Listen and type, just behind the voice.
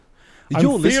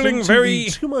You're feeling listening very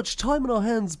to the Too Much Time on Our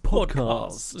Hands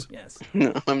podcast. Yes.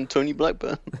 I'm Tony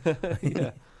Blackburn.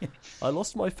 Yeah. I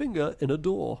lost my finger in a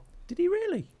door. Did he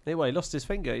really? Anyway, he lost his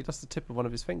finger. He lost the tip of one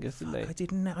of his fingers, didn't he? I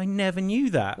didn't. I never knew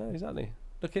that. No, exactly.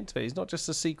 Look into it. He's not just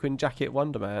a sequin jacket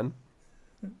Wonder Man.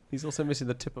 He's also missing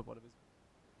the tip of one of his...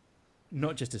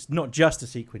 Not just a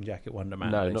sequin jacket Wonder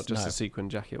Man. No, not just a sequin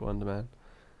jacket Wonder Man.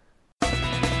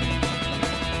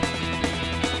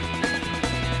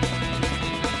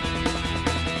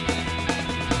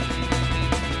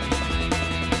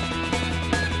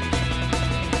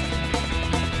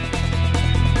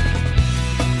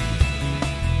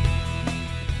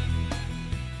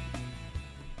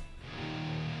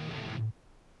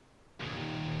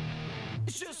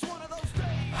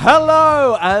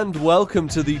 Hello and welcome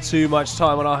to the Too Much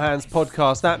Time on Our Hands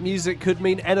podcast. That music could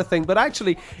mean anything, but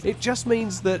actually it just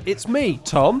means that it's me,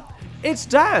 Tom. It's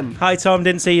Dan. Hi, Tom.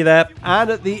 Didn't see you there.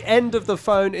 And at the end of the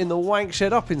phone in the wank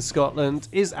shed up in Scotland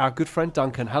is our good friend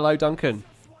Duncan. Hello, Duncan.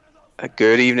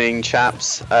 Good evening,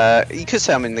 chaps. You could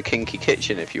say I'm in the kinky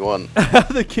kitchen if you want.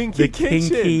 The kinky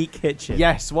Kinky kitchen.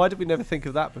 Yes, why did we never think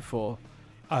of that before?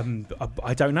 I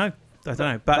don't know. But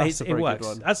That's a it very works.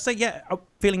 good one. I'd say, yeah, I'm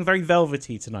feeling very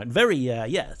velvety tonight. Very,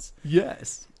 yes.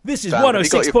 Yes. This is Dan, have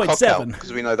you got your cock out? 106.7.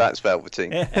 Because we know that's velvety.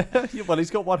 Yeah, well, he's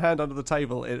got one hand under the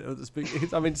table.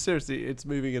 I mean, seriously, it's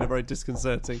moving in a very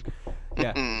disconcerting...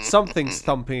 Yeah, something's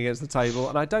thumping against the table,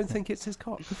 and I don't think it's his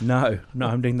cock. No,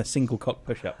 I'm doing the single cock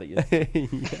push-up that you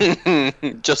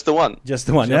Just the one. Just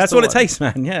the one. Just That's the all it one. takes,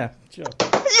 man. Yeah. Sure.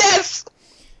 Yes!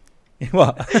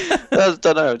 What? I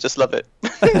don't know, just love it.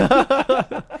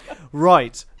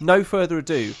 Right, no further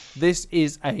ado. This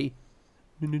is a...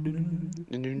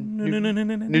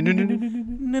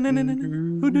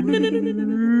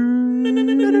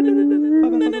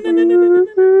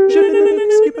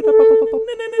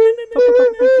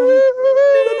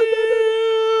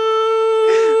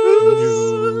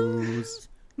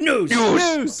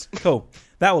 News. Cool.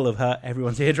 That will have hurt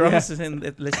everyone's eardrums and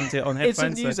listen to it on It's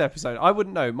headphones. a news episode. I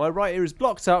wouldn't know. My right ear is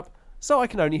blocked up, so I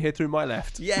can only hear through my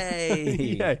left. Yay!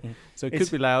 Yeah. So it could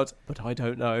be loud, but I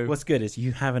don't know. What's good is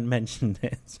you haven't mentioned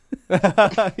it.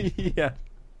 Yeah.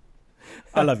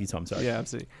 I love you, Tom. Sorry. Yeah,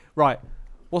 absolutely. Right.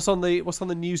 What's on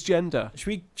the news gender?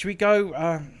 Should we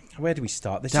go? Where do we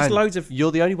start? There's Dan, just loads of.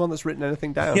 You're the only one that's written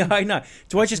anything down. Yeah, I know.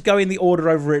 Do I just go in the order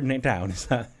I've written it down? Is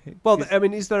that? Well, I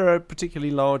mean, is there a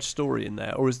particularly large story in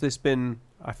there, or has this been,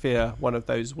 I fear, one of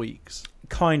those weeks?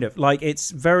 Kind of like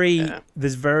it's very. Yeah.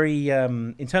 There's very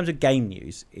in terms of game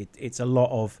news. It's a lot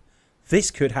of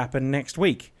this could happen next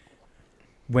week.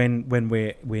 When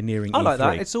we're nearing I E3. like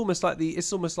that. It's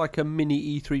almost like a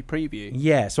mini E3 preview.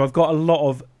 Yeah, so I've got a lot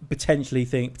of potential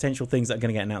things that are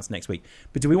going to get announced next week.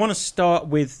 But do we want to start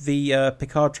with the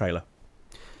Picard trailer?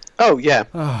 Oh, yeah.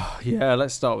 Oh, yeah.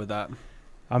 Let's start with that.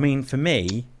 I mean, for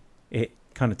me, it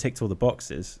kind of ticked all the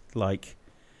boxes. Like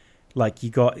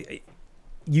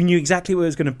you knew exactly what it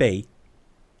was going to be,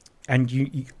 and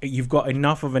you've got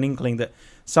enough of an inkling that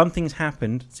something's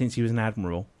happened since he was an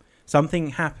admiral. Something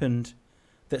happened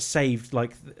that saved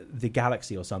like the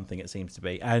galaxy or something. It seems to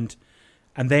be, and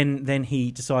then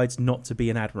he decides not to be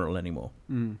an admiral anymore.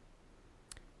 I'm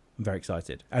very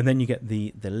excited, and then you get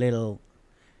the little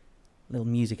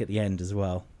music at the end as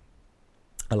well.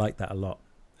 I like that a lot.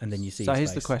 And then you see. So his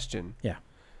here's face. the question: Yeah,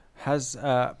 has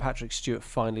Patrick Stewart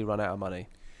finally run out of money?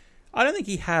 I don't think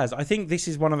he has. I think this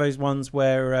is one of those ones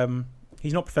where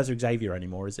he's not Professor Xavier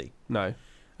anymore, is he? No.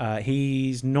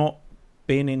 He's not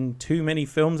been in too many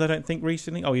films, I don't think,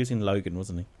 recently. Oh, he was in Logan,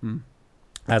 wasn't he?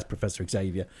 As Professor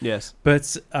Xavier. Yes.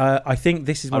 But I think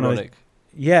this is one Ironic. of those...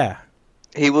 Yeah.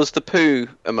 He was the poo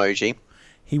emoji.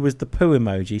 He was the poo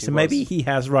emoji, so maybe was. he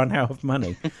has run out of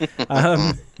money.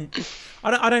 I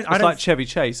don't It's like Chevy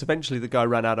Chase. Eventually, the guy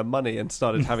ran out of money and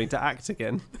started having to act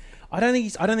again. I don't think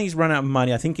he's run out of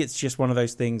money. I think it's just one of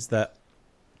those things that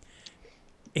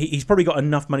he's probably got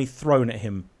enough money thrown at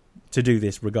him to do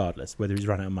this regardless, whether he's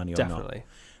run out of money or Definitely.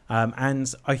 not.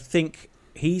 And I think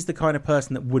he's the kind of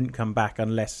person that wouldn't come back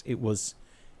unless it was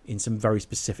in some very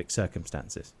specific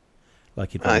circumstances.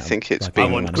 Like I think it's like been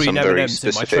I want some green very M&Ms in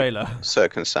my specific trailer.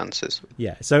 circumstances.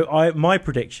 Yeah. So my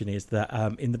prediction is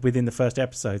that within the first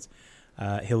episodes,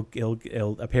 he'll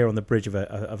appear on the bridge of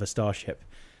a starship,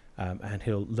 and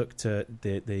he'll look to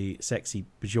the sexy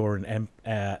Bajoran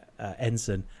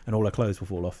ensign, and all her clothes will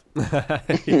fall off.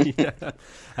 Yeah.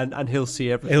 And he'll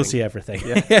see everything. He'll see everything.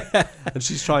 Yeah. And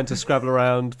she's trying to scrabble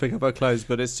around, pick up her clothes,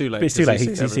 but it's too late. But it's too late.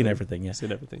 He's seen everything. Yeah. He's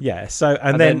seen everything. Yeah. So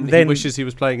and then then he wishes he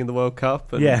was playing in the World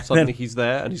Cup, and suddenly he's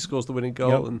there, and he scores the winning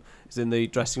goal, and he's in the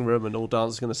dressing room, and all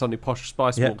dancing, and then suddenly Posh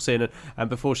Spice walks in, and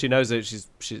before she knows it,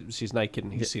 she's naked,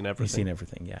 and he's seen everything. He's seen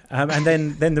everything. Yeah. And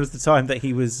then there was the time that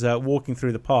he was walking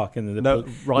through the park, and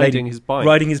riding his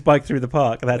bike through the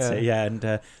park. That's it. Yeah. And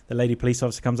the lady police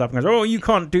officer comes up and goes, "Oh, you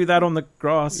can't do that on the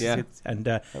grass." Yeah.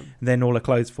 And then all her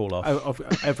clothes fall off. Of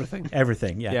everything.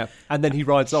 Everything. Yeah. Yeah. And then he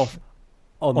rides off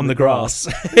on the grass.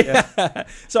 Yeah.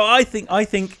 So I think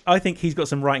he's got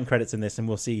some writing credits in this, and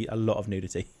we'll see a lot of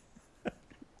nudity.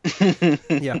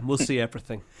 Yeah, we'll see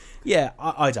everything. Yeah,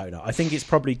 I don't know. I think it's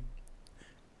probably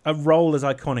a role as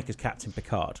iconic as Captain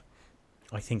Picard.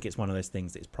 I think it's one of those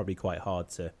things that's probably quite hard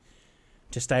to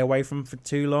stay away from for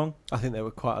too long. I think there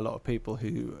were quite a lot of people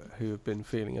who have been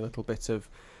feeling a little bit of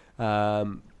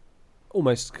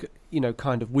almost,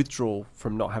 kind of withdrawal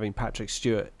from not having Patrick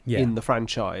Stewart in the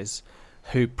franchise,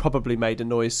 who probably made a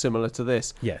noise similar to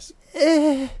this. Yes.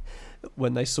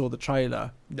 When they saw the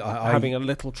trailer, having a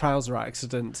little trouser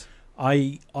accident.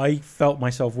 I felt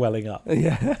myself welling up.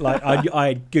 Yeah. Like I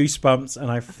had goosebumps,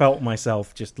 and I felt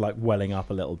myself just like welling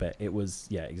up a little bit. It was,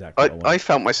 exactly. I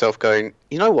felt myself going,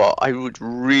 you know what? I would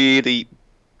really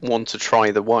want to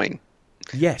try the wine.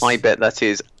 Yes. I bet that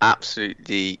is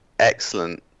absolutely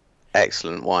excellent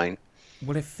wine.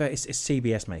 Well, if it's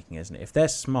CBS making, isn't it? If they're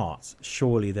smart,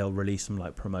 surely they'll release some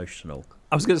like promotional.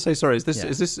 I was going to say, sorry, is this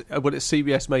it's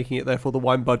CBS making it? Therefore, the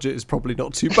wine budget is probably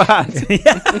not too bad.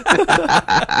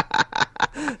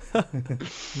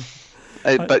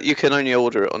 But you can only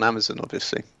order it on Amazon,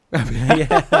 obviously.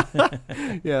 Yeah,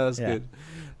 that's good.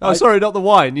 Oh, sorry, not the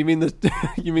wine. You mean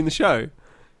the show?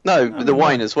 No, the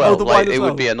wine as well. Oh, the wine as well.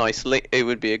 Would be a nice link. It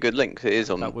would be a good link. It is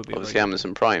on obviously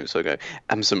Amazon Prime. So I go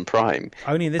Amazon Prime.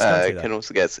 Only in this country, can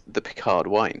also get the Picard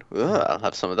wine. I'll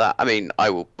have some of that. I mean,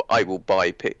 I will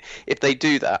buy if they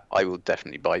do that. I will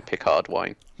definitely buy Picard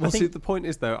wine. Well, see, the point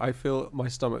is though, I feel my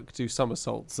stomach do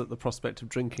somersaults at the prospect of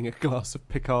drinking a glass of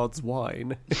Picard's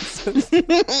wine.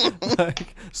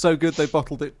 Like, so good they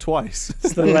bottled it twice.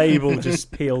 The label just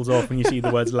peels off, and you see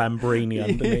the words Lambrini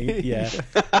underneath. Yeah.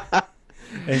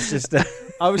 It's just.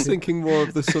 I was thinking more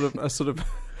of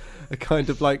a kind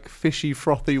of like fishy,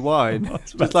 frothy wine.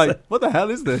 Just like, what the hell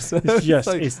is this?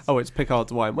 It's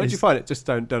Picard's wine. Where'd you find it? Just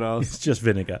don't ask. It's just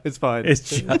vinegar. It's fine. It's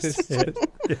just.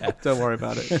 Don't worry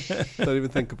about it. Don't even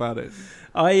think about it.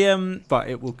 But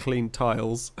it will clean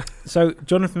tiles. So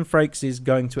Jonathan Frakes is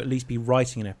going to at least be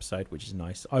writing an episode, which is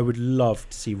nice. I would love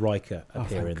to see Riker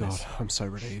appear in this. I'm so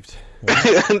relieved.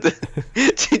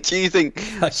 Do you think?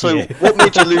 So what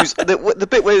made you lose the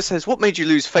bit where it says, "What made you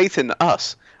lose faith in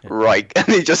us?" Riker, and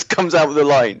he just comes out with a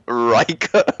line,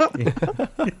 Riker.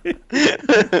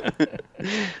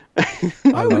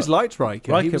 I always liked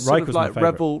Riker. He was sort of like my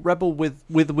rebel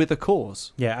with a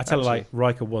cause. Yeah, I tell you, like,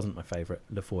 Riker wasn't my favourite.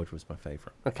 LaForge was my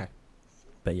favourite. Okay,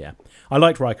 but yeah, I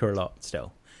liked Riker a lot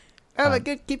still. What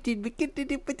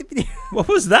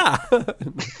was that?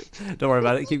 Don't worry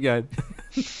about it. Keep going.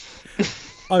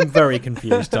 I'm very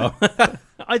confused, Tom.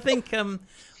 I think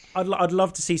I'd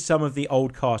love to see some of the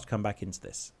old cast come back into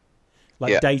this.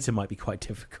 Data might be quite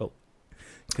difficult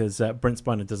because Brent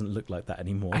Spiner doesn't look like that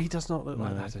anymore. He does not look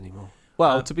like that anymore.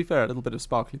 Well, to be fair, a little bit of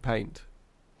sparkly paint.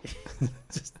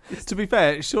 To be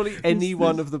fair, surely any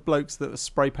one of the blokes that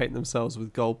spray paint themselves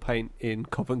with gold paint in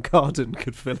Covent Garden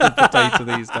could fill in the Data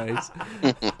these days.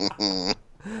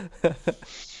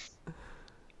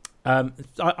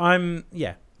 I'm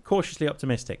cautiously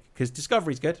optimistic because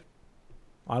Discovery's good.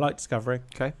 I like Discovery.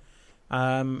 Okay.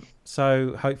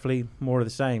 So hopefully more of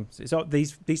the same.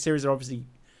 These series are obviously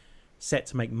set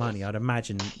to make money. I'd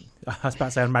imagine. I was about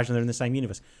to say, I'd imagine they're in the same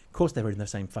universe. Of course, they're in the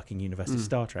same fucking universe as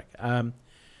Star Trek.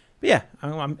 But yeah,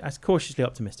 I'm cautiously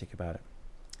optimistic about it.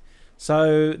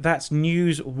 So that's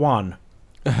news 1.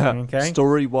 Okay.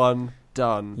 Story 1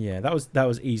 done. Yeah, that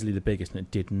was easily the biggest, and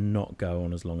it did not go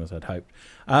on as long as I'd hoped.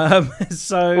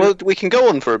 So well, we can go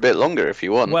on for a bit longer if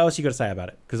you want. What else you got to say about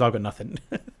it? Because I've got nothing.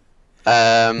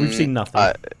 We've seen nothing.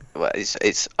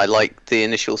 I like the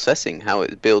initial setting, how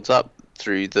it builds up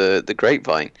through the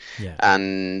grapevine,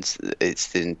 and it's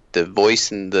the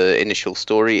voice and the initial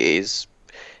story is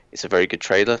a very good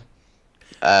trailer.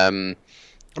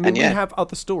 We have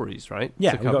other stories, right?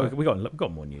 Yeah, we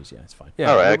got more news. Yeah, it's fine.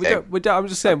 Yeah, all right, okay. I'm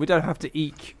just saying we don't have to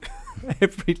eke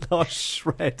every last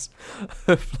shred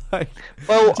of like.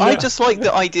 Well, I just like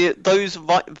the idea. Those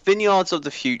vineyards of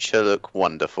the future look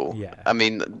wonderful. Yeah. I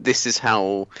mean, this is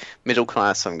how middle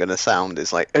class I'm going to sound.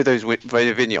 Is like, oh, those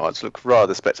vineyards look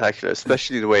rather spectacular,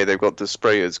 especially the way they've got the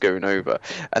sprayers going over,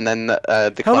 and then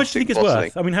the How much do you think it's bottling.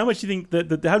 worth? I mean, how much do you think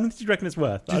that? How much do you reckon it's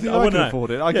worth? Do you think I can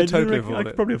afford it? I can totally afford I it.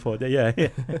 could probably afford it. Yeah.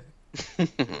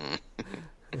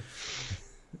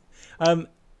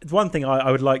 One thing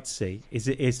I would like to see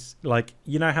is like,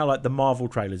 you know how like the Marvel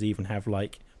trailers even have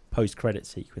like post-credit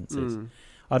sequences.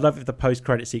 I'd love if the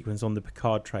post-credit sequence on the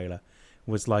Picard trailer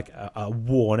was like a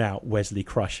worn-out Wesley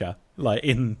Crusher, like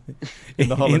in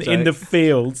the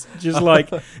fields, just like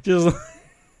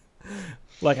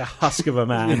like a husk of a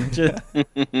man. Just...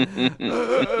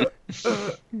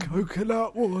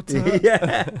 Coconut water.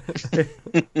 Yeah.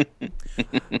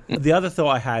 The other thought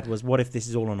I had was, what if this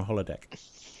is all on a holodeck?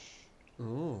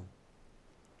 Oh,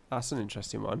 that's an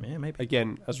interesting one. Yeah, maybe.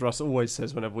 Again, as Russ always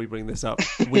says whenever we bring this up,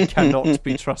 we cannot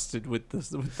be trusted with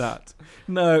that.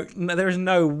 No, there is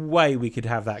no way we could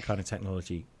have that kind of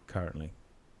technology currently.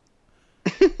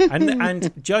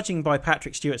 and judging by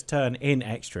Patrick Stewart's turn in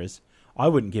Extras, I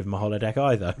wouldn't give him a holodeck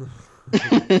either.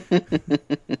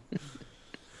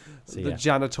 The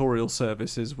janitorial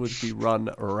services would be run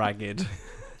ragged.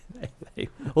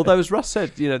 Although, as Russ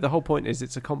said, the whole point is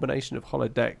it's a combination of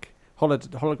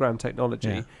hologram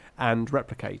technology and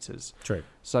replicators. True.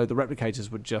 So the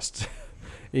replicators would just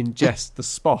ingest the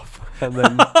spoff, and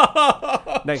then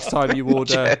next time you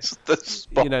order,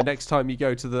 next time you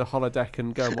go to the holodeck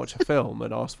and go and watch a film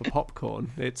and ask for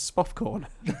popcorn, it's spoffcorn.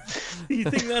 You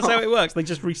think that's how it works? They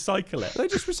just recycle it. They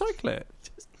just recycle it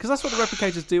because that's what the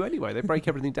replicators do anyway. They break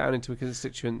everything down into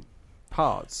constituent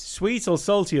parts. Sweet or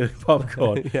salty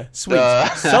popcorn? Yeah. Sweet,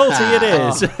 salty it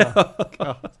is. Oh,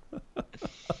 God.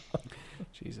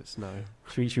 Jesus, no.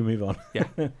 Should we move on? Yeah.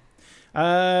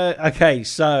 Okay,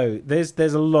 so there's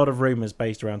a lot of rumours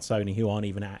based around Sony who aren't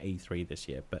even at E3 this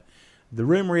year, but the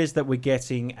rumour is that we're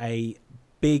getting a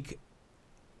big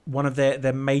one of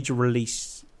their major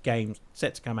release games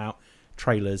set to come out,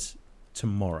 trailers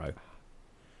tomorrow.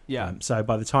 Yeah. So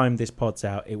by the time this pod's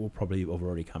out, it will probably have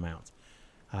already come out.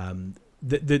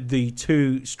 The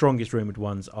two strongest rumoured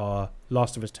ones are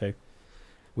Last of Us 2.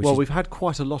 We've had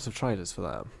quite a lot of trailers for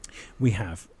that. We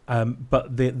have.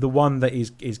 But the one that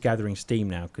is gathering steam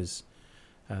now, because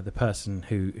the person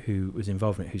who was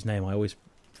involved in it, whose name I always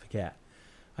forget,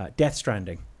 Death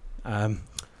Stranding.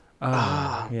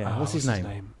 What's his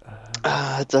name?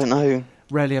 I don't know.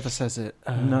 Rarely ever says it.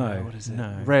 No. What is it?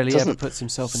 No. Rarely ever puts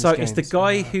himself in his games. So it's the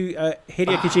guy who...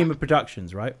 Hideo Kojima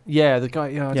Productions, right? Yeah, the guy...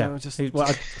 Yeah, I don't know, just...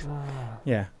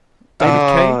 Yeah.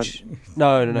 David Cage?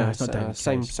 No, it's not David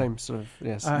same Cage. Same sort of...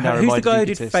 Yes. Who's the guy who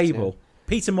did Fable? Yeah.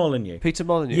 Peter Molyneux. Peter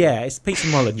Molyneux. Yeah, it's Peter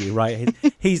Molyneux, right?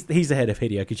 He's the head of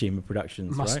Hideo Kojima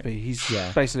Productions, Must be. He's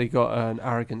basically got an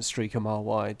arrogant streak a mile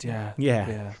wide.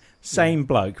 Yeah. Same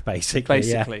bloke,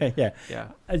 basically.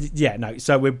 Yeah. No.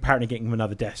 So we're apparently getting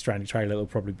another Death Stranding trailer. It'll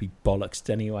probably be bollocks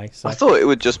anyway. So. I thought it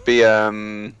would just be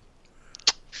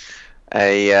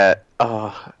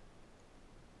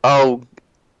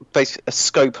basically a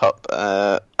scope up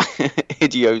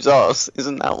Hideo's arse.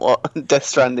 Isn't that what Death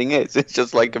Stranding is? It's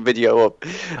just like a video of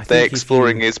they're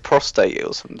exploring his prostate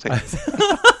or something.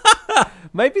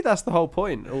 Maybe that's the whole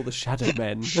point. All the shadow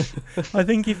men. I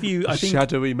think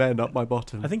shadowy men up my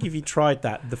bottom. I think if you tried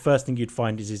that, the first thing you'd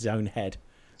find is his own head.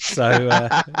 So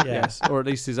yes, or at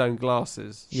least his own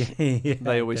glasses. Yeah,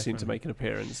 they always seem to make an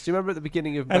appearance. Do you remember at the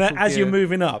beginning of? And as you're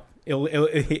moving up, it'll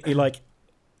like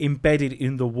embedded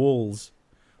in the walls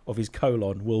of his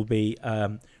colon will be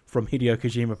from Hideo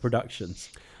Kojima Productions.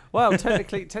 Well,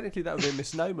 technically that would be a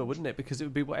misnomer, wouldn't it? Because it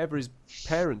would be whatever his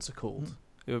parents are called.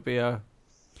 It would be a.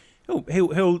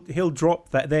 He'll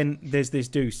drop that. Then there's this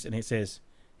deuce, and it says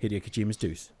Hideo Kojima's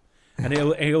deuce, and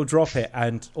he'll drop it,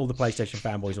 and all the PlayStation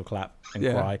fanboys will clap and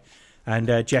cry,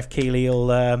 and Jeff Keighley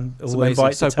will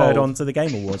invite the turd onto the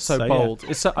Game Awards. So bold. Yeah.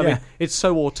 It's so, I mean, it's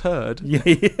so or turd. Yeah.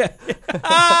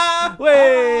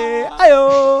 Way,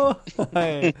 ayo.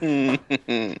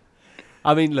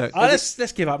 I mean, look.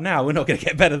 Let's give up now. We're not going to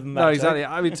get better than that. No, exactly.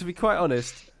 I mean, to be quite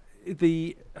honest,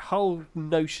 the whole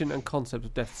notion and concept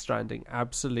of Death Stranding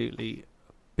absolutely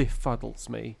befuddles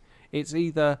me. It's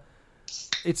either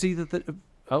that.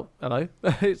 Oh, hello.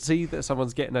 It's either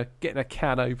someone's getting a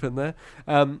can open there.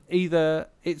 Either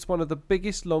it's one of the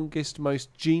biggest, longest,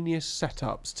 most genius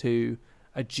setups to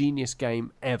a genius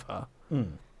game ever,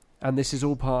 and this is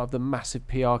all part of the massive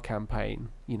PR campaign.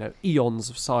 Eons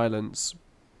of silence.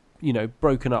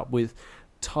 Broken up with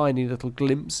tiny little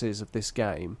glimpses of this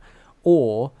game,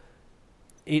 or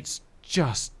it's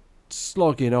just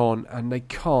slogging on, and they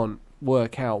can't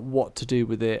work out what to do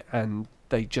with it, and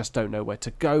they just don't know where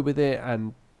to go with it,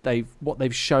 and what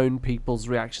they've shown, people's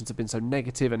reactions have been so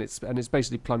negative, and it's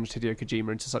basically plunged Hideo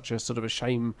Kojima into such a sort of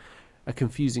a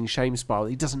confusing shame spiral.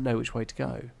 He doesn't know which way to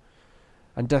go,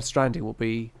 and Death Stranding will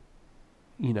be,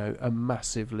 a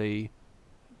massively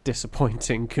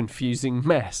disappointing, confusing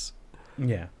mess.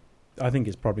 Yeah, I think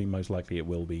it's probably most likely it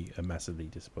will be a massively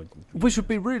disappointing. Which would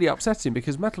be really upsetting,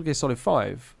 because Metal Gear Solid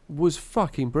 5 was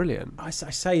fucking brilliant. I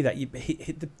say that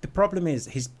the problem is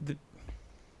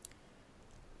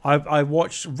I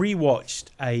rewatched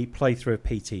a playthrough of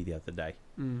PT the other day,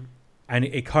 and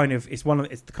it's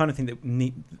the kind of thing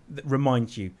that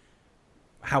reminds you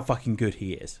how fucking good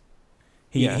he is.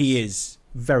 He is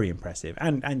very impressive,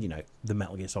 and the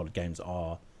Metal Gear Solid games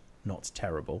are not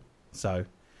terrible. So,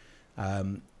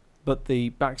 but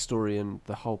the backstory and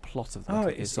the whole plot of the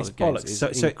Metal Gear Solid games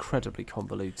is incredibly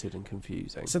convoluted and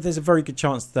confusing. So there's a very good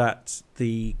chance that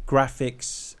the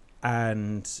graphics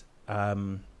and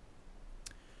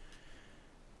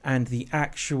the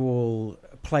actual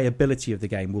playability of the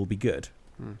game will be good,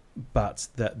 but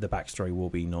the backstory will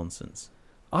be nonsense.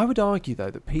 I would argue,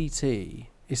 though, that PT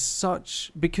is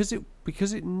such, because it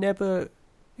was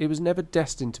never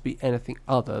destined to be anything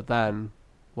other than,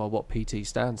 well, what PT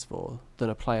stands for, than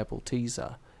a playable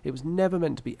teaser. It was never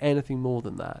meant to be anything more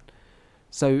than that.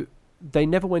 So they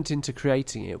never went into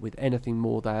creating it with anything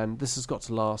more than, this has got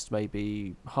to last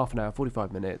maybe half an hour,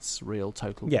 45 minutes, real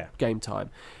total game time.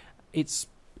 It's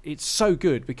so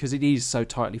good because it is so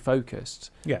tightly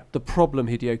focused. Yeah. The problem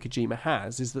Hideo Kojima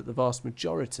has is that the vast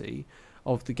majority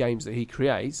of the games that he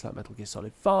creates, like Metal Gear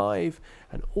Solid 5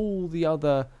 and all the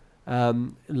other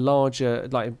larger,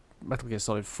 like Metal Gear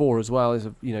Solid 4 as well, is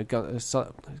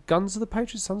Guns of the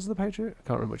Patriot, Sons of the Patriot? I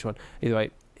can't remember which one. Either way,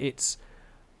 it's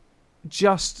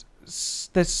just,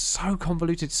 they're so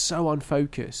convoluted, so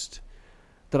unfocused,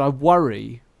 that I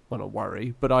worry, well, not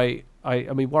worry, but I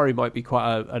mean, worry might be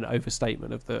quite an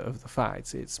overstatement of the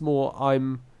facts. It's more,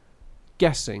 I'm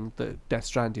guessing that Death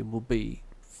Stranding will be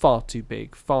far too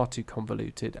big, far too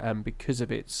convoluted, and because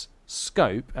of its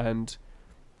scope and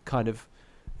kind of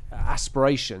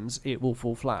aspirations, it will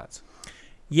fall flat.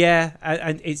 Yeah,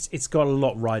 and it's got a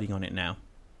lot riding on it now,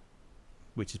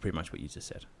 which is pretty much what you just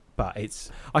said. But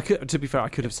to be fair, I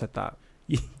could have said that.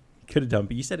 You could have done,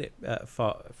 but you said it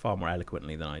far more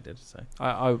eloquently than I did. So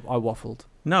I waffled.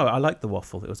 No, I liked the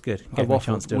waffle. It was good. I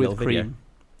waffled with cream. Video.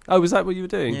 Oh, was that what you were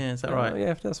doing? Yeah, is that right?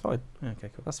 Yeah, that's fine. Okay,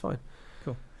 cool. That's fine.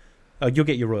 Cool. Oh, you'll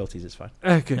get your royalties. It's fine.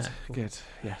 Good, yeah, cool. Good.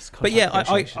 Yes. But yeah,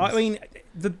 I mean,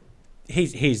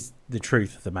 here's the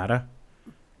truth of the matter.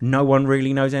 No one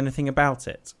really knows anything about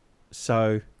it.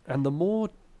 So, and the more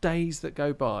days that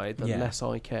go by, the less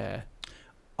I care.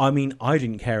 I mean, I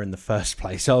didn't care in the first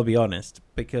place, I'll be honest,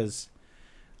 because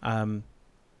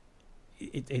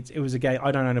it was a game.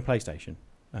 I don't own a PlayStation,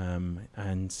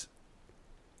 and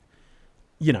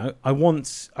I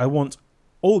want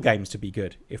all games to be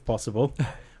good if possible.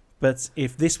 But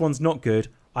if this one's not good,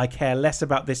 I care less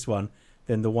about this one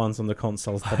than the ones on the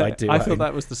consoles that I do. I thought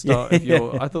that was the start of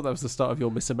your. I thought that was the start of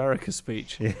your Miss America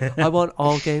speech. Yeah. I want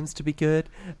all games to be good.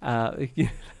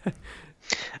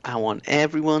 I want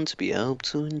everyone to be able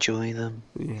to enjoy them.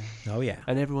 Yeah. Oh yeah,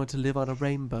 and everyone to live on a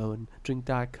rainbow and drink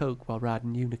Diet Coke while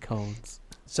riding unicorns.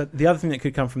 So the other thing that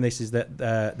could come from this is that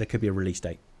there could be a release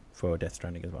date for Death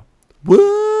Stranding as well.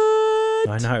 What?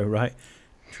 I know, right?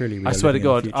 Truly, I swear to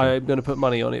God, I'm going to put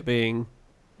money on it being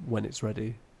when it's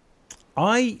ready.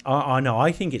 I know.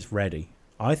 I think it's ready.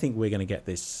 I think we're going to get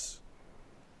this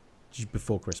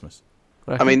before Christmas.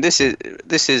 I mean, this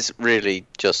is really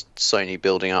just Sony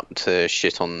building up to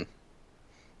shit on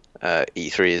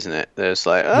E3, isn't it? There's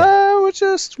like,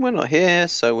 we're not here,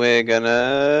 so we're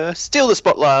gonna steal the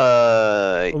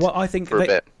spotlight. Well, I think for a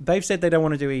bit. They've said they don't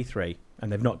want to do E3,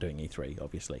 and they're not doing E3,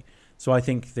 obviously. So I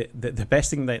think that the best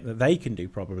thing that they can do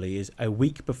probably is a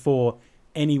week before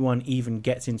anyone even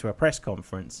gets into a press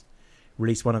conference,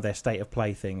 release one of their state of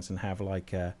play things and have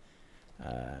like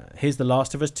here's the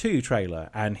Last of Us 2 trailer,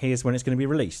 and here's when it's going to be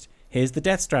released. Here's the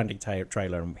Death Stranding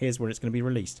trailer, and here's when it's going to be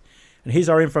released. And here's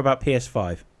our info about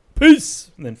PS5.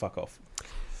 Peace, and then fuck off.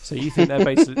 So you think they're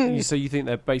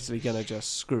basically going to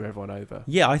just screw everyone over?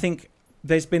 Yeah, I think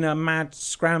there's been a mad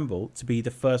scramble to be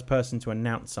the first person to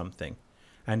announce something,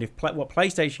 and what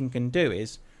PlayStation can do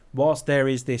is, whilst there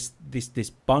is this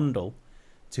bundle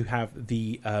to have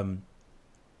the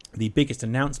biggest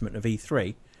announcement of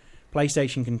E3.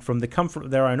 PlayStation can, from the comfort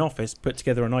of their own office, put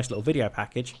together a nice little video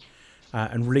package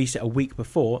and release it a week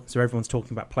before, so everyone's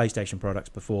talking about PlayStation products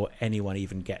before anyone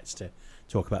even gets to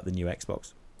talk about the new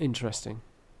Xbox. Interesting.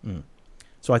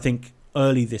 So I think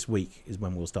early this week is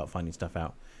when we'll start finding stuff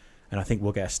out, and I think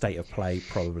we'll get a state of play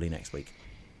probably next week.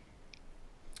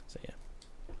 So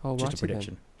yeah, just a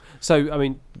prediction. Then. So I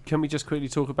mean, can we just quickly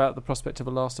talk about the prospect of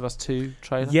a Last of Us 2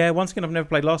 trailer? Yeah, once again, I've never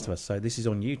played Last of Us, so this is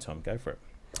on you, Tom. Go for it.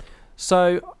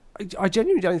 So I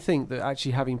genuinely don't think that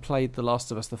actually having played The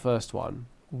Last of Us, the first one,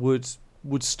 would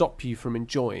stop you from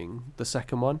enjoying the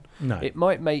second one. No, it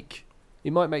might make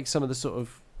some of the sort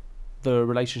of the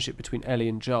relationship between Ellie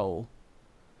and Joel,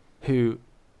 who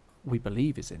we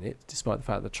believe is in it, despite the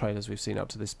fact that the trailers we've seen up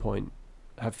to this point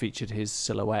have featured his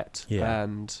silhouette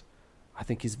and I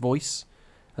think his voice,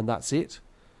 and that's it.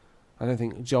 I don't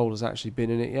think Joel has actually been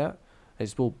in it yet.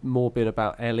 It's more been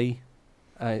about Ellie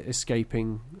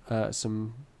escaping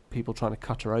some people trying to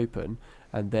cut her open,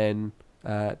 and then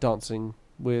dancing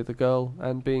with a girl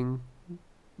and being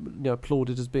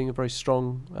applauded as being a very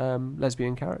strong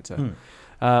lesbian character,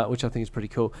 which I think is pretty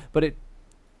cool. But I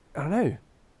don't know,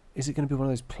 is it going to be one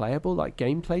of those playable like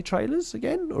gameplay trailers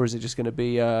again, or is it just going to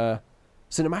be a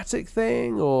cinematic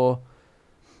thing, or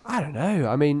I don't know.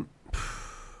 I mean,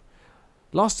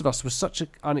 Last of Us was such an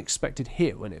unexpected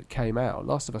hit when it came out.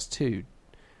 Last of Us 2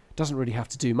 doesn't really have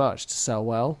to do much to sell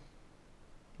well.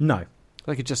 No.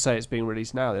 They could just say it's being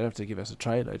released now. They don't have to give us a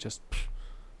trailer. Just,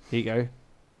 here you go.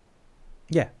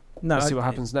 Yeah. No. Let's see what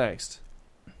happens next.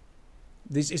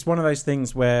 It's one of those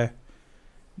things where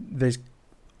there's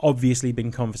obviously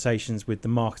been conversations with the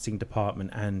marketing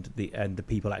department and the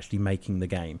people actually making the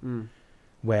game,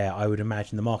 where I would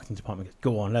imagine the marketing department goes,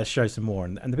 go on, let's show some more.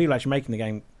 And the people actually making the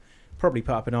game probably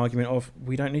put up an argument of,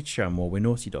 we don't need to show more, we're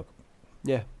Naughty Dog.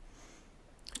 Yeah.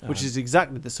 Which is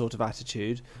exactly the sort of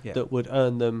attitude that would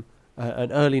earn them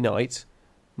an early night,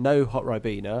 no hot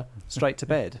Ribena, straight to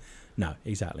bed. No,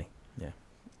 exactly. Yeah.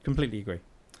 Completely agree.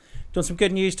 Do you want some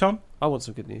good news, Tom? I want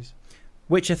some good news.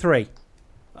 Witcher 3.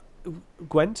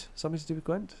 Gwent? Something to do with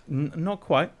Gwent? Not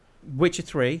quite. Witcher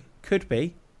 3 could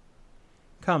be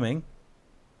coming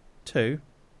to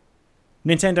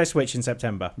Nintendo Switch in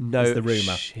September. No is the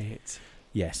rumour. Shit.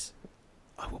 Yes.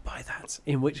 I will buy that.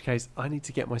 In which case, I need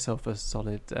to get myself a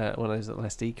solid one of those little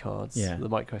SD cards, the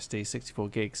micro SD 64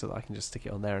 gigs, so that I can just stick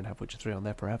it on there and have Witcher 3 on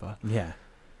there forever. Yeah.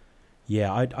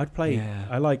 Yeah, I'd play. Yeah.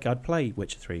 I'd play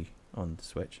Witcher 3 on the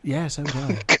Switch. Yeah, so would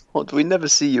I. God, we never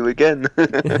see you again.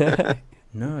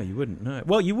 No, you wouldn't. No.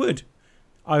 Well, you would.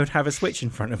 I would have a Switch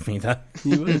in front of me, though.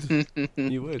 You would.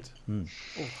 You would. Oh.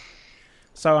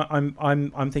 So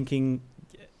I'm thinking,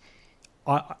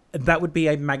 that would be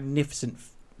a magnificent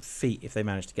feat if they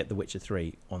managed to get The Witcher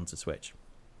 3 onto Switch.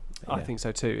 I think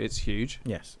so too. It's huge.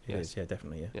 Yes, it is. Yeah,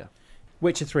 definitely. Yeah.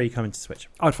 Witcher 3 coming to Switch.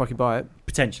 I'd fucking buy it.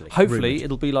 Potentially. Hopefully,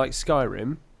 it'll be like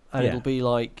Skyrim, and it'll be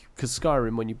like, because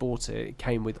Skyrim, when you bought it, it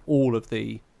came with all of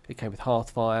it came with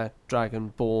Hearthfire,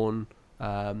 Dragonborn.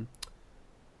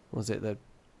 Was it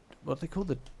what they call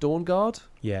the Dawn Guard?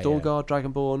 Yeah, Dawn Guard,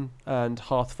 Dragonborn, and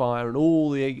Hearthfire, and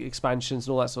all the expansions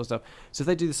and all that sort of stuff. So if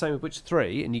they do the same with Witcher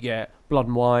 3, and you get Blood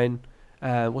and Wine.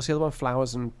 What's the other one?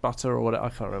 Flowers and Butter, or whatever. I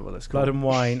can't remember what it's called. Blood and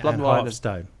Wine and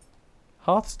Hearthstone.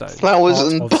 Hearthstone. Flowers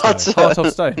and Butter. Heart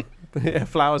of Stone. Yeah,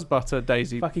 Flowers, Butter,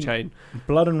 Daisy Chain.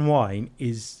 Blood and Wine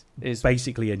is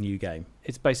basically a new game.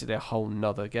 It's basically a whole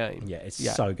nother game. Yeah, it's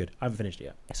so good. I haven't finished it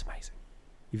yet. It's amazing.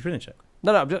 You've finished it?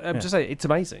 No, I'm just saying it's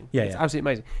amazing. Yeah, it's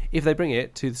absolutely amazing. If they bring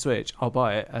it to the Switch, I'll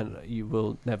buy it, and you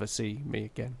will never see me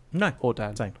again. No, or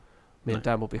Dan. Same. Me and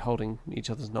Dan will be holding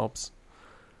each other's knobs.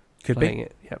 Could playing be.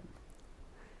 It. Yep.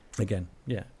 Again,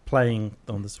 playing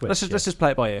on the Switch. Let's just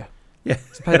play it by ear. Yeah,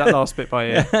 let's play that last bit by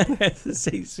ear.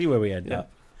 see where we end up.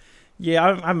 Yeah,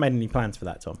 I haven't made any plans for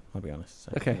that, Tom. I'll be honest.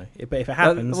 So, okay, but if it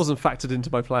happens, that wasn't factored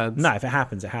into my plans. No, if it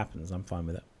happens, it happens. I'm fine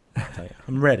with it. So,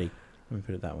 I'm ready. Let me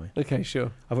put it that way. Okay,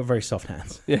 sure. I've got very soft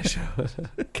hands. Yeah, sure.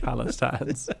 Calloused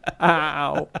hands.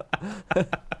 Ow!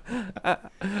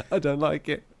 I don't like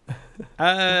it.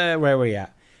 Where are we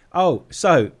at? Oh,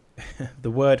 so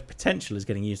the word potential is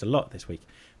getting used a lot this week.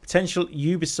 Potential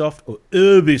Ubisoft or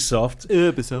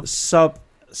Ubisoft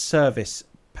sub-service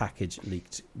package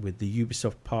leaked with the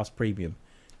Ubisoft Pass Premium,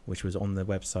 which was on the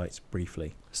websites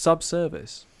briefly.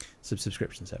 Sub-service?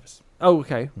 Subscription service. Oh,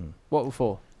 okay. What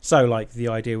for? So, like, the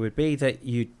idea would be that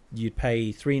you'd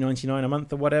pay $3.99 a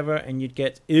month or whatever, and you'd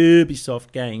get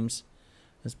Ubisoft games,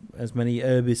 as many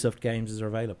Ubisoft games as are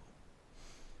available.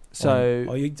 So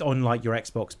on like your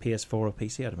Xbox, PS4, or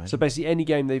PC, I'd imagine. So basically, any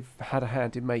game they've had a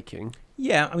hand in making.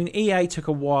 Yeah, I mean, EA took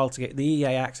a while to get the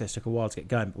EA Access took a while to get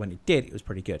going, but when it did, it was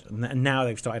pretty good. And now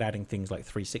they've started adding things like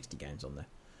 360 games on there.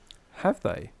 Have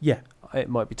they? Yeah, it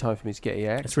might be time for me to get EA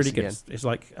Access. It's really good. Again. It's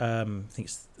like I think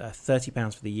it's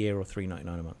 £30 for the year or $3.99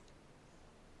 a month.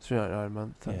 $3.99 a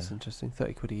month. That's interesting.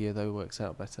 £30 a year though works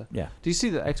out better. Yeah. Do you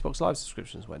see that Xbox Live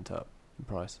subscriptions went up? in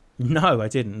price. No, I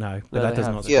didn't know, but No, that they does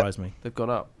have. not surprise me. They've gone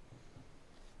up.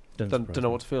 Don't know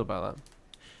what to feel about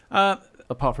that.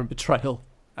 Apart from betrayal,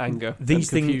 anger, and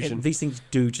confusion. These things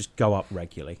do just go up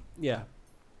regularly. Yeah.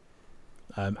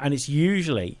 And it's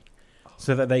usually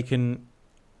so that they can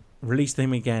release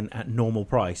them again at normal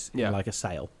price in like a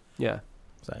sale. Yeah.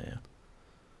 So yeah.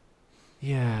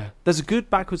 Yeah. There's a good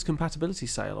backwards compatibility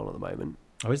sale on at the moment.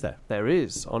 Oh, is there? There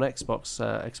is on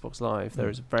Xbox Live. There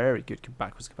is a very good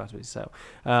backwards compatibility sale.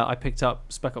 I picked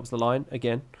up Spec Ops: The Line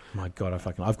again. My God,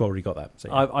 I've already got that. So,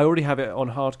 yeah. I already have it on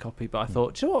hard copy, but I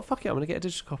thought, do you know what? Fuck it, I'm going to get a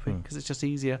digital copy because it's just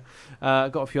easier.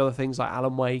 Got a few other things like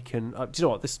Alan Wake, and do you know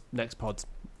what? This next pod,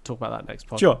 talk about that next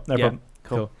pod. Sure, no problem.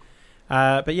 Cool.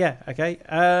 But yeah,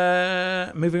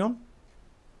 okay. Moving on.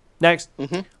 Next,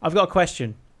 I've got a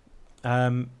question,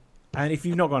 and if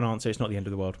you've not got an answer, it's not the end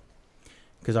of the world.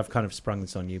 Because I've kind of sprung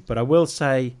this on you. But I will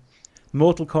say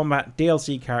Mortal Kombat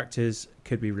DLC characters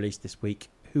could be released this week.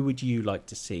 Who would you like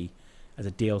to see as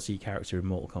a DLC character in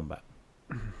Mortal Kombat?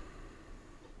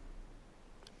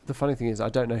 the funny thing is, I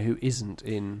don't know who isn't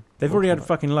in... They've already had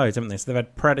fucking loads, haven't they? So they've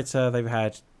had Predator, they've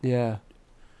had... Yeah.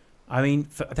 I mean,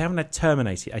 they haven't had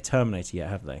Terminator yet,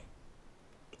 have they?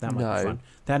 That might be fun.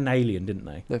 They had an Alien, didn't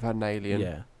they? They've had an Alien.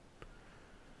 Yeah.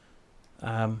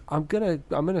 I'm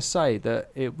gonna say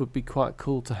that it would be quite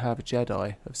cool to have a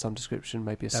Jedi of some description,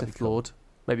 maybe a Sith Lord,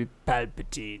 maybe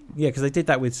Palpatine. Yeah, because they did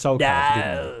that with Soul Calibur,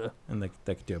 didn't they? And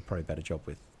they could do a probably better job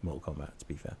with Mortal Kombat, to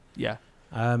be fair. Yeah.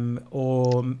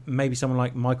 Or maybe someone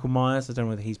like Michael Myers. I don't know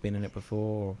whether he's been in it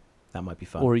before. That might be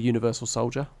fun. Or a Universal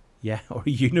Soldier. Yeah, or a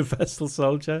Universal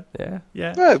Soldier. Yeah.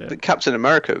 Well, sure. but Captain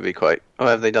America would be quite... Oh,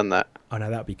 have they done that? Oh,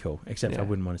 no, that would be cool. Except I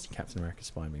wouldn't want to see Captain America's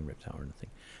spine being ripped out or anything.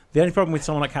 The only problem with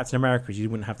someone like Captain America is you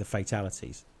wouldn't have the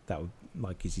fatalities. That would,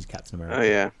 like, because he's Captain America. Oh,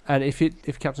 yeah. And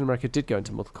if Captain America did go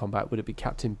into Mortal Kombat, would it be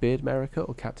Captain Beard America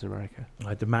or Captain America?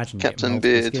 I'd imagine Captain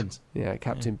Beard. Skins. Yeah,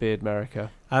 Captain Beard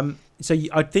America. So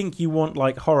I think you want,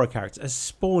 like, horror characters. Has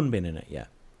Spawn been in it yet?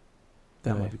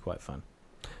 That might be quite fun.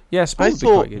 Yeah, Spawn would be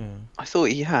quite good. Yeah. I thought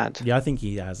he had. Yeah, I think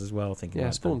he has as well. Yeah,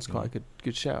 Spawn's quite a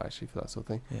good shout, actually, for that sort of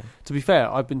thing. Yeah. To be fair,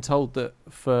 I've been told that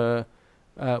for,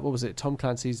 what was it, Tom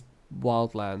Clancy's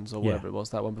Wildlands or whatever it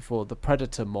was, that one before, the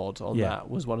Predator mod on that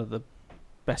was one of the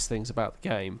best things about the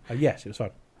game. Oh, yes, it was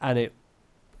fun. And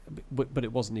but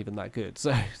it wasn't even that good,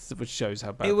 so which shows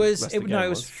how bad it was. The game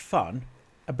was fun,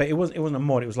 but it wasn't a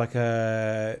mod. It was like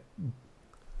a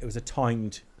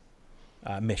timed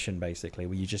mission basically,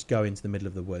 where you just go into the middle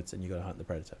of the woods and you got to hunt the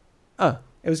Predator. Oh,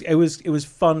 it was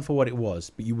fun for what it was,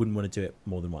 but you wouldn't want to do it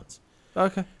more than once.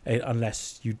 Okay.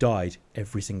 Unless you died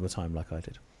every single time, like I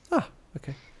did. Ah,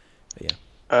 okay. But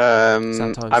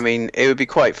yeah. I mean, it would be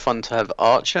quite fun to have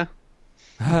Archer.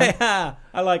 Yeah,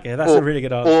 I like it. That's a really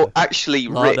good answer. Or actually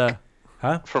Rick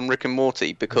from Rick and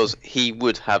Morty, because he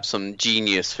would have some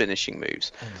genius finishing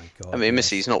moves. Oh my god! I mean,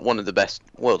 Missy's not one of the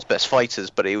world's best fighters,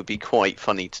 but it would be quite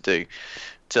funny to do.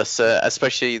 Just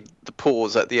especially the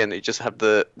pause at the end. You just have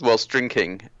whilst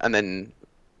drinking, and then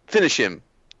finish him,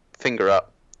 finger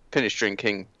up, finish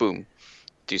drinking, boom,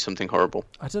 do something horrible.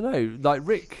 I don't know, like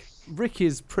Rick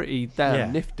is pretty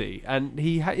damn nifty, and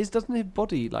doesn't his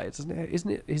body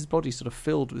isn't his body sort of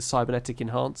filled with cybernetic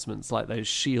enhancements like those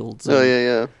shields?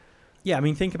 Yeah, I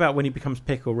mean, think about when he becomes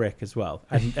Pickle Rick as well,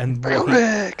 and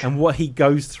what he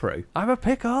goes through. I'm a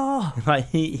pickle. Like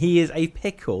he is a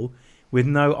pickle with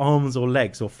no arms or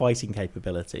legs or fighting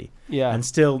capability. Yeah, and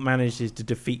still manages to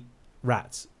defeat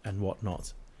rats and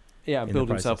whatnot. Yeah, and build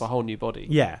himself a whole new body.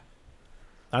 Yeah.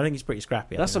 I think he's pretty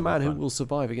scrappy. That's a man who will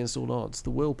survive against all odds. The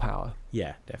willpower.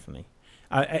 Yeah, definitely.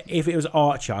 If it was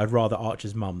Archer, I'd rather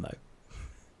Archer's mum, though.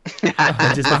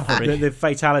 The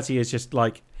fatality is just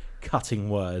like cutting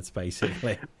words,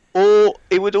 basically. Or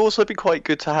it would also be quite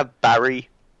good to have Barry.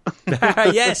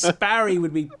 Yes, Barry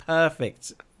would be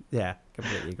perfect. Yeah,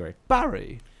 completely agree.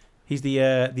 Barry? He's the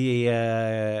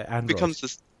android. Becomes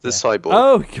the cyborg.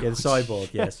 Oh, God. Yeah, the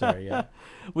cyborg. Yeah, sorry, yeah.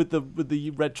 with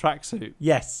the red tracksuit.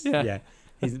 Yes, yeah.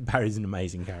 Barry's an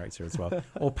amazing character as well.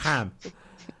 Or Pam.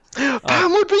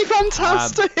 Pam would be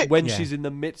fantastic when she's in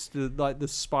the midst of like the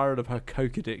spiral of her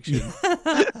coke addiction,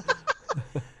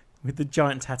 with the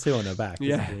giant tattoo on her back.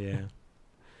 Yeah,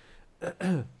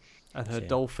 and her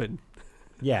dolphin.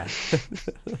 Yeah.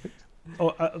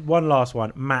 One last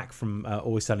one. Mac from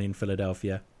Always Sunny in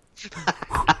Philadelphia.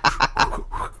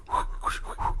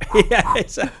 Yeah,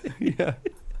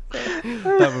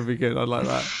 that would be good. I'd like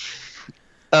that.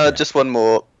 Just one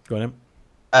more. Go on, him.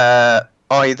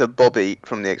 Either Bobby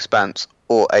from The Expanse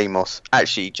or Amos.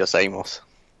 Actually, just Amos.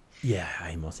 Yeah,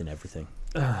 Amos in everything.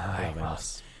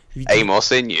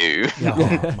 Amos in you.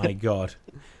 Oh, my God.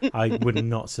 I would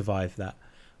not survive that.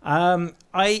 Have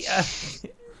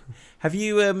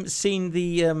you seen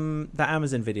the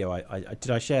Amazon video?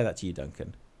 Did I share that to you,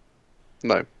 Duncan?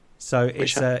 No. So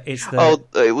it's the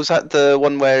was that the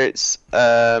one where it's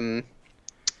where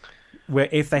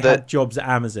if they had jobs at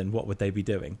Amazon, what would they be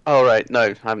doing? Oh right, no,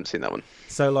 I haven't seen that one.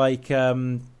 So like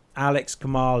Alex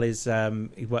Kamal is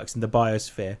he works in the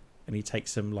biosphere and he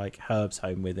takes some like herbs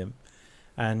home with him,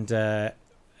 and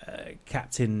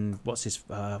Captain what's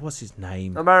his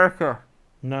name? America.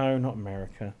 No, not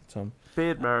America, Tom.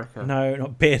 Beard America. No,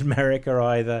 not Beard America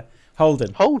either.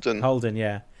 Holden,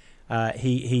 yeah.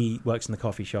 He works in the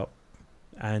coffee shop,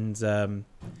 and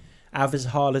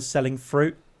Avishala's selling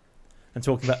fruit and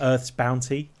talking about Earth's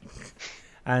bounty.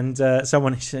 And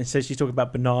someone says she's talking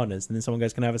about bananas, and then someone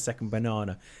goes, "Can I have a second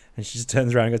banana?" And she just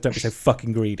turns around and goes, "Don't be so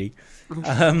fucking greedy."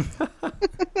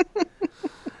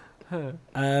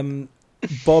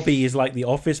 Bobby is like the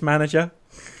office manager.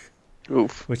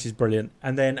 Oof. Which is brilliant.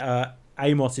 And then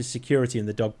Amos is security in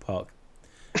the dog park.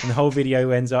 And the whole video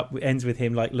ends with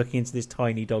him like looking into this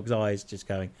tiny dog's eyes, just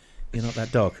going, "You're not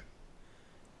that dog.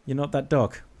 You're not that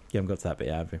dog." You haven't got to that bit,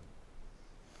 have you?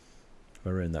 Have I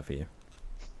ruined that for you?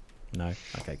 No?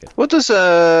 Okay, good. What does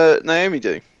Naomi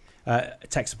do?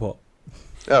 Tech support.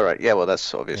 Oh, right. Yeah, well,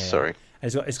 that's obvious. Yeah. Sorry.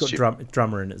 And it's got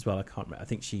drummer in it as well. I can't remember. I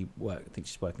think she's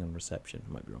working on reception.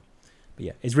 I might be wrong. But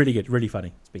yeah, it's really good. Really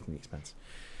funny. Speaking of expense.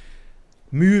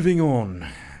 Moving on.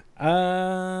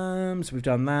 So we've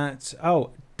done that.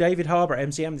 Oh, David Harbour at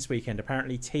MCM this weekend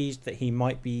apparently teased that he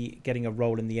might be getting a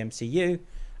role in the MCU,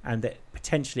 and that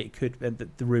potentially it could.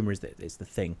 The rumor is that it's the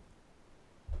Thing.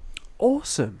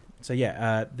 Awesome. So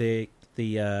yeah, the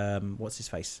what's his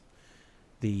face,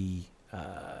 the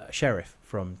sheriff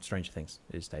from Stranger Things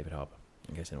is David Harbour.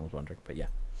 In case anyone was wondering, but yeah,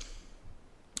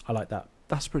 I like that.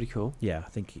 That's pretty cool. Yeah, I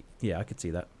think. I could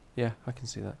see that. Yeah, I can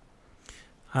see that.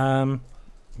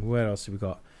 Where else have we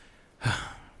got?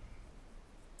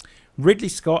 Ridley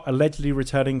Scott allegedly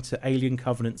returning to Alien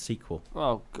Covenant sequel.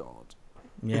 Oh God.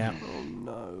 Yeah. Oh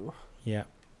no. Yeah.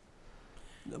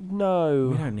 No.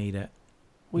 We don't need it.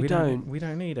 We don't. We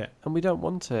don't need it. And we don't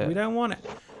want it. We don't want it.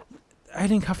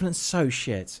 Alien Covenant's so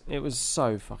shit. It was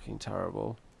so fucking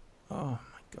terrible. Oh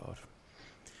my God.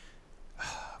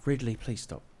 Ridley, please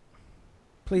stop.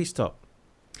 Please stop.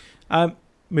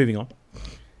 Moving on.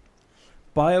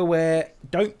 BioWare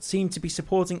don't seem to be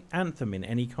supporting Anthem in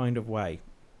any kind of way.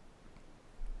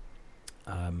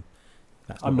 I'm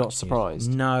not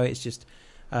surprised. No, it's just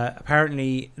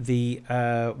apparently the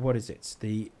what is it?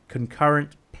 The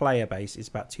concurrent player base is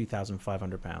about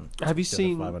 £2,500.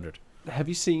 Have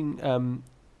you seen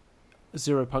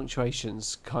Zero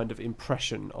Punctuation's kind of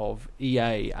impression of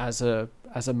EA as a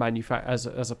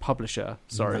publisher?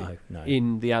 Sorry, no.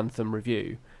 In the Anthem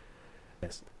review.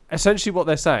 Yes. Essentially, what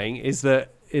they're saying is that,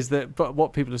 but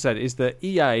what people have said is that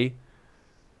EA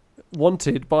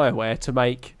wanted BioWare to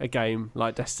make a game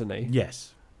like Destiny.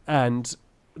 Yes. And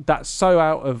that's so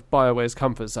out of BioWare's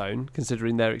comfort zone,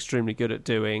 considering they're extremely good at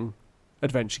doing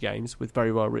adventure games with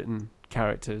very well written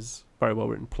characters, very well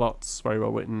written plots, very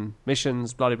well written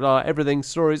missions, blah, blah, blah, everything,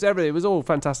 stories, everything. It was all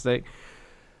fantastic.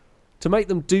 To make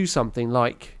them do something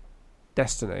like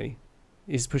Destiny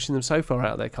is pushing them so far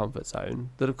out of their comfort zone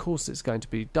that of course it's going to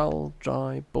be dull,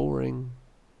 dry, boring.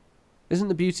 Isn't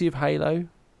the beauty of Halo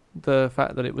the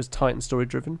fact that it was tight and story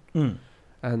driven?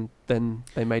 And then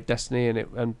they made Destiny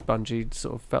and Bungie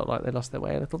sort of felt like they lost their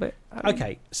way a little bit.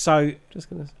 Okay, so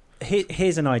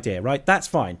here's an idea, right? That's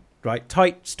fine, right?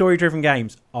 Tight story driven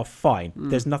games are fine.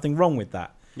 There's nothing wrong with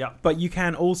that. Yeah. But you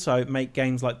can also make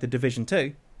games like The Division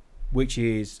 2, which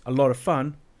is a lot of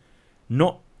fun,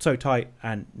 not so tight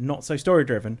and not so story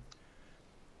driven,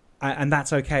 and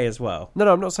that's okay as well.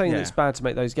 No, I'm not saying that it's bad to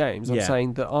make those games. I'm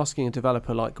saying that asking a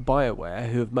developer like BioWare,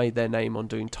 who have made their name on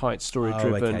doing tight story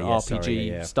driven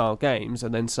RPG style games,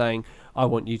 and then saying, I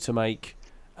want you to make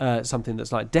something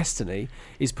that's like Destiny,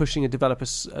 is pushing a developer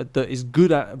that is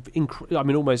good at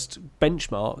almost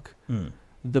benchmark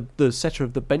the setter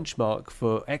of the benchmark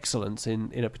for excellence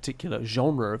in a particular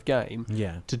genre of game,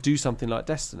 to do something like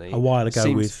Destiny a while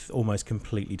ago with almost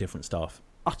completely different stuff.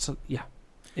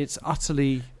 It's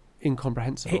utterly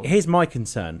incomprehensible. Here's my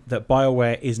concern, that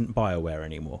BioWare isn't BioWare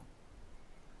anymore.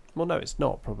 Well, no, it's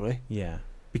not, probably. Yeah,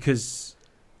 because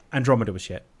Andromeda was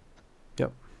shit.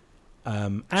 Yep.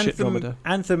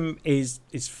 Anthem is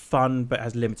is but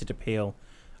has limited appeal.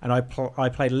 And I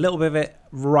played a little bit of it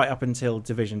right up until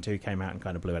Division 2 came out and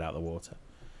kind of blew it out of the water.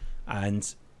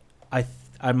 And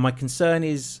my concern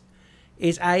is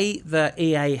A, that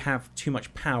EA have too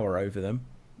much power over them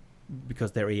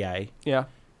because they're EA. Yeah.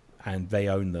 And they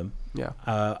own them. Yeah.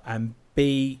 And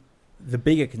B, the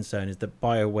bigger concern is that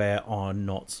BioWare are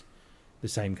not the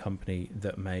same company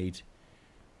that made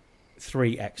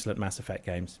 3 excellent Mass Effect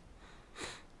games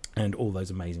and all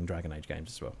those amazing Dragon Age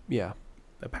games as well. Yeah.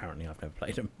 Apparently, I've never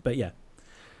played them, but yeah.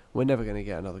 We're never going to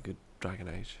get another good Dragon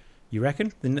Age. You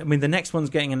reckon? I mean, the next one's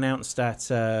getting announced at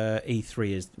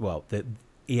E3 is, well, the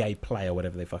EA Play or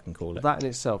whatever they fucking call it. That in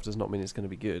itself does not mean it's going to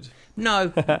be good. No.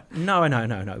 But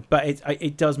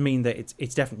it does mean that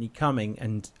it's definitely coming,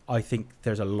 and I think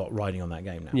there's a lot riding on that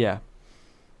game now. Yeah.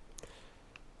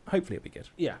 Hopefully it'll be good.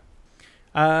 Yeah.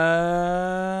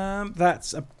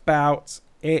 That's about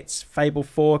it. Fable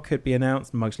 4 could be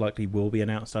announced. Most likely will be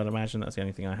announced, I'd imagine. That's the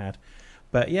only thing I had.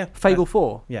 But yeah. Fable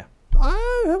 4? Yeah.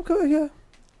 I'm quite, yeah.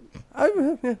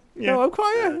 Yeah. No, I'm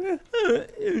quite,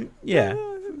 yeah.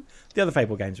 The other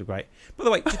Fable games were great. By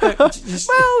the way,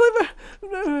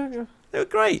 they were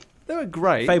great. They were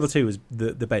great. Fable 2 was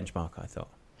the benchmark, I thought.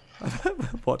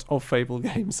 What, of Fable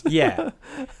games? Yeah.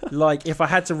 Like, if I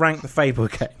had to rank the Fable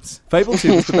games. Fable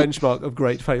 2 was the benchmark of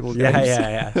great Fable games.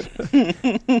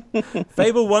 Yeah.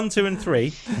 Fable 1, 2, and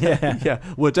 3. Yeah. Yeah,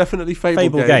 were definitely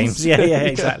Fable games. Yeah,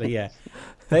 exactly, yeah.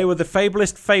 They were the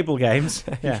fablest Fable games.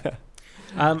 Yeah.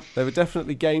 They were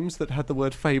definitely games that had the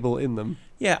word Fable in them.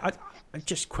 Yeah, I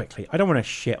just quickly, I don't want to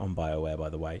shit on BioWare, by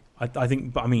the way. I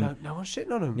think, but I mean... No one's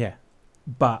shitting on them. Yeah.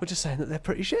 But... We're just saying that they're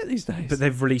pretty shit these days. But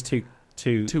they've released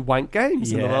two wank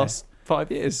games in the last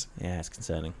 5 years. Yeah, it's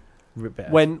concerning.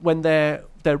 When their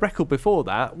record before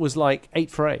that was like 8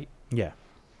 for 8. Yeah.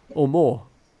 Or more.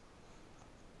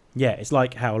 Yeah, it's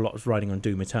like how a lot was riding on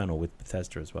Doom Eternal with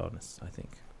Bethesda as well, I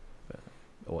think.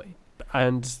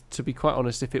 And to be quite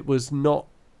honest, if it was not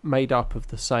made up of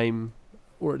the same,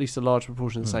 or at least a large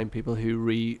proportion of the same people who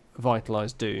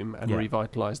revitalised Doom and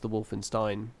revitalised the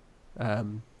Wolfenstein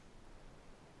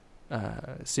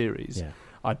series,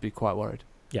 I'd be quite worried.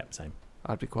 Yeah, same.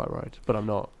 I'd be quite worried, but I'm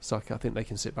not. So I think they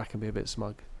can sit back and be a bit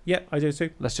smug. Yeah, I do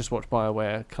too. Let's just watch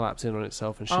BioWare collapse in on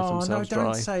itself and shit themselves dry. Oh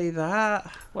no! Don't say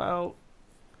that. Well,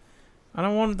 I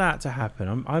don't want that to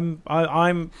happen. I'm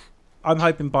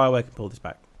hoping BioWare can pull this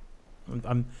back.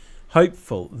 I'm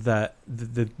hopeful that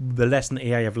the lesson that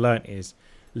EA have learnt is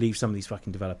leave some of these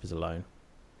fucking developers alone.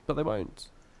 But they won't.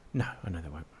 No, I know they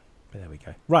won't. But there we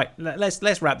go. Right,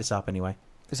 let's wrap this up anyway.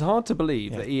 It's hard to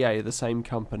believe that EA are the same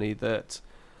company that,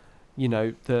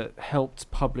 that helped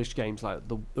publish games like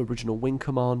the original Wing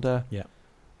Commander. Yeah.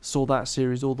 Saw that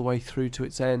series all the way through to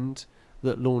its end.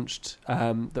 That launched,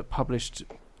 that published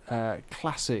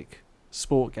classic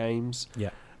sport games. Yeah.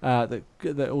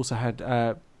 That also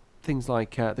had things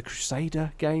like the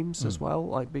Crusader games as well,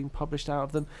 like being published out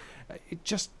of them. It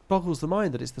just boggles the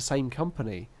mind that it's the same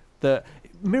company. That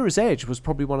Mirror's Edge was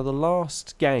probably one of the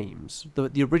last games.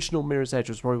 The original Mirror's Edge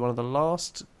was probably one of the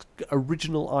last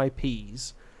original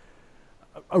IPs.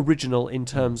 Original in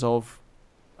terms of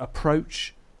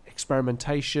approach,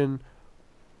 experimentation,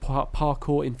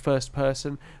 parkour in first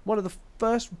person. One of the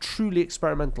first truly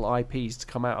experimental IPs to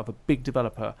come out of a big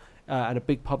developer and a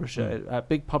big publisher,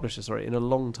 in a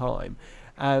long time.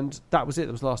 And that was it.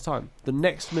 That was the last time. The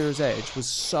next Mirror's Edge was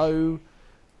so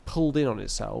pulled in on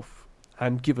itself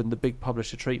and given the big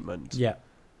publisher treatment. Yeah.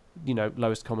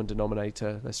 Lowest common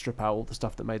denominator. Let's strip out all the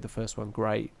stuff that made the first one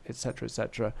great, etc.,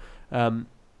 etc.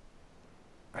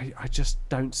 I just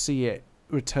don't see it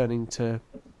returning to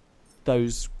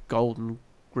those golden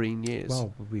green years.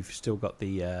 Well, we've still got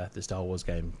the Star Wars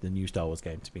game, the new Star Wars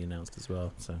game to be announced as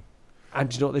well. So, and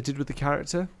do you know what they did with the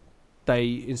character?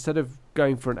 They, instead of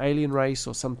going for an alien race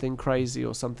or something crazy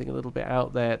or something a little bit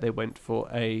out there, they went for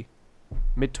a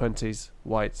mid-20s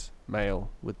white male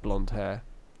with blonde hair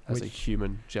as a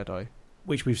human Jedi.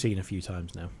 Which we've seen a few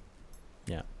times now.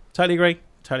 Yeah. Totally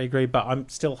agree, but I'm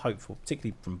still hopeful,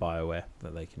 particularly from BioWare,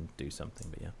 that they can do something.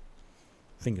 But yeah,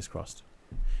 fingers crossed.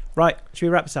 Right, should we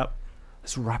wrap this up?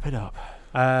 Let's wrap it up.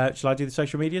 Shall I do the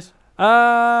social medias?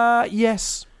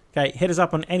 Yes. Okay, hit us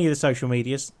up on any of the social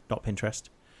medias, not Pinterest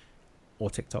or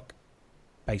TikTok.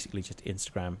 Basically just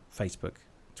Instagram, Facebook,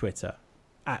 Twitter,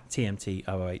 at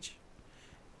TMTOOH.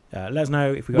 Let us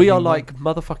know if we are like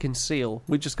motherfucking Seal.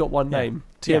 We've just got one name.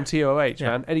 TMTOOH,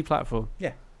 man. Any platform.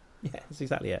 Yeah, that's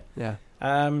exactly it. Yeah.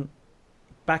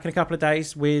 Back in a couple of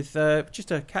days with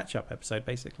just a catch-up episode,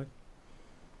 basically.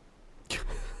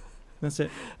 That's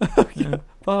it. Yeah.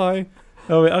 Bye.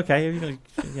 Oh, okay.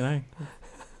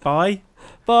 Bye.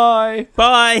 Bye.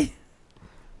 Bye.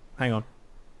 Hang on.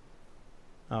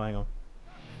 Oh, hang on.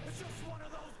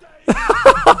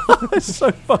 It's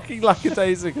so fucking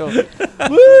lackadaisical.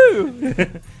 Woo!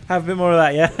 Have a bit more of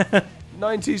that, yeah?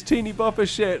 90s teeny bopper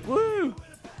shit. Woo!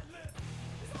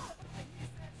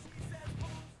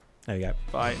 There we go.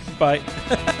 Bye. Bye.